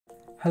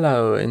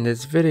Hello, in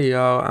this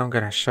video I'm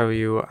gonna show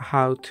you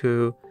how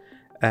to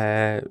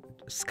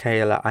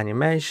scale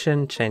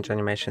animation, change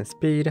animation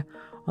speed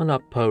on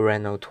Oppo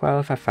Reno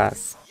 12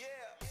 FS.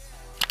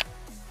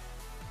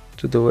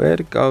 To do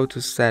it, go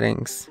to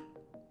Settings,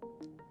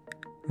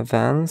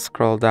 then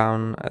scroll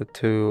down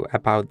to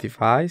About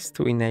Device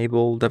to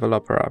enable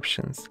developer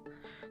options.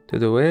 To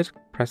do it,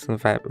 press on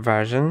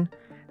version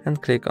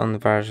and click on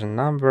version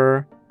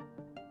number.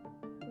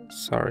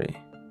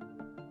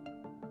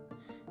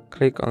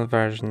 Click on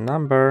version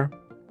number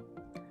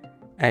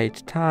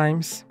 8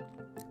 times,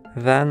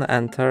 then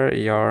enter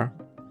your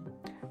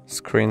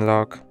screen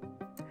lock.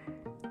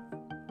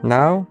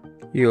 Now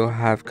you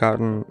have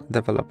gotten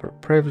developer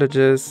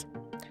privileges,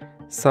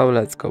 so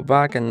let's go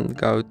back and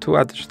go to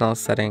additional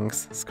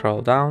settings,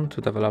 scroll down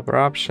to developer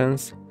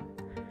options,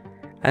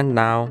 and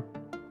now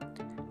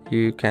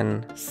you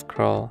can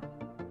scroll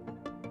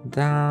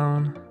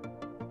down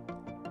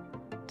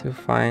to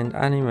find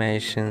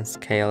animation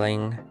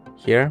scaling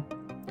here,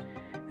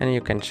 and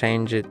you can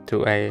change it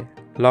to a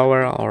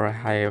lower or a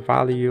higher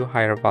value.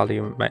 Higher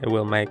value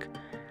will make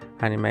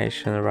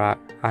animations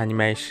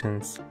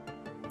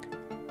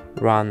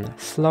run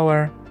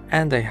slower,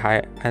 and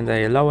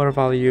a lower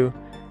value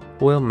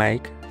will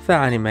make the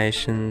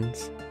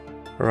animations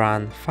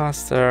run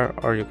faster,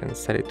 or you can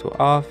set it to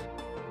off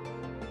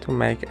to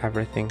make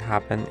everything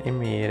happen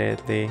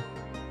immediately.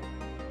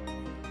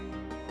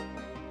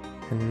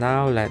 And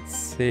now let's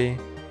see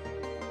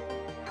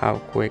how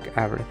quick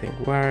everything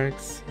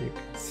works. You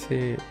can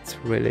see it's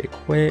really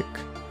quick,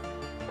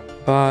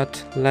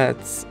 but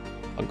let's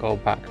go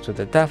back to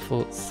the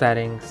default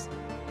settings.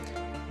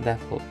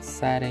 Default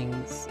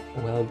settings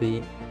will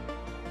be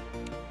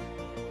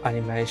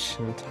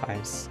animation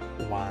times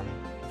 1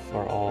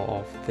 for all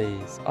of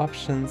these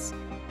options.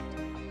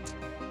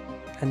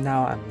 And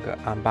now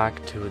I'm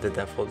back to the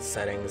default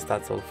settings.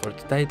 That's all for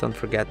today. Don't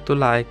forget to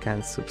like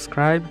and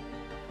subscribe.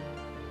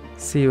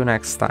 See you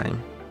next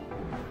time.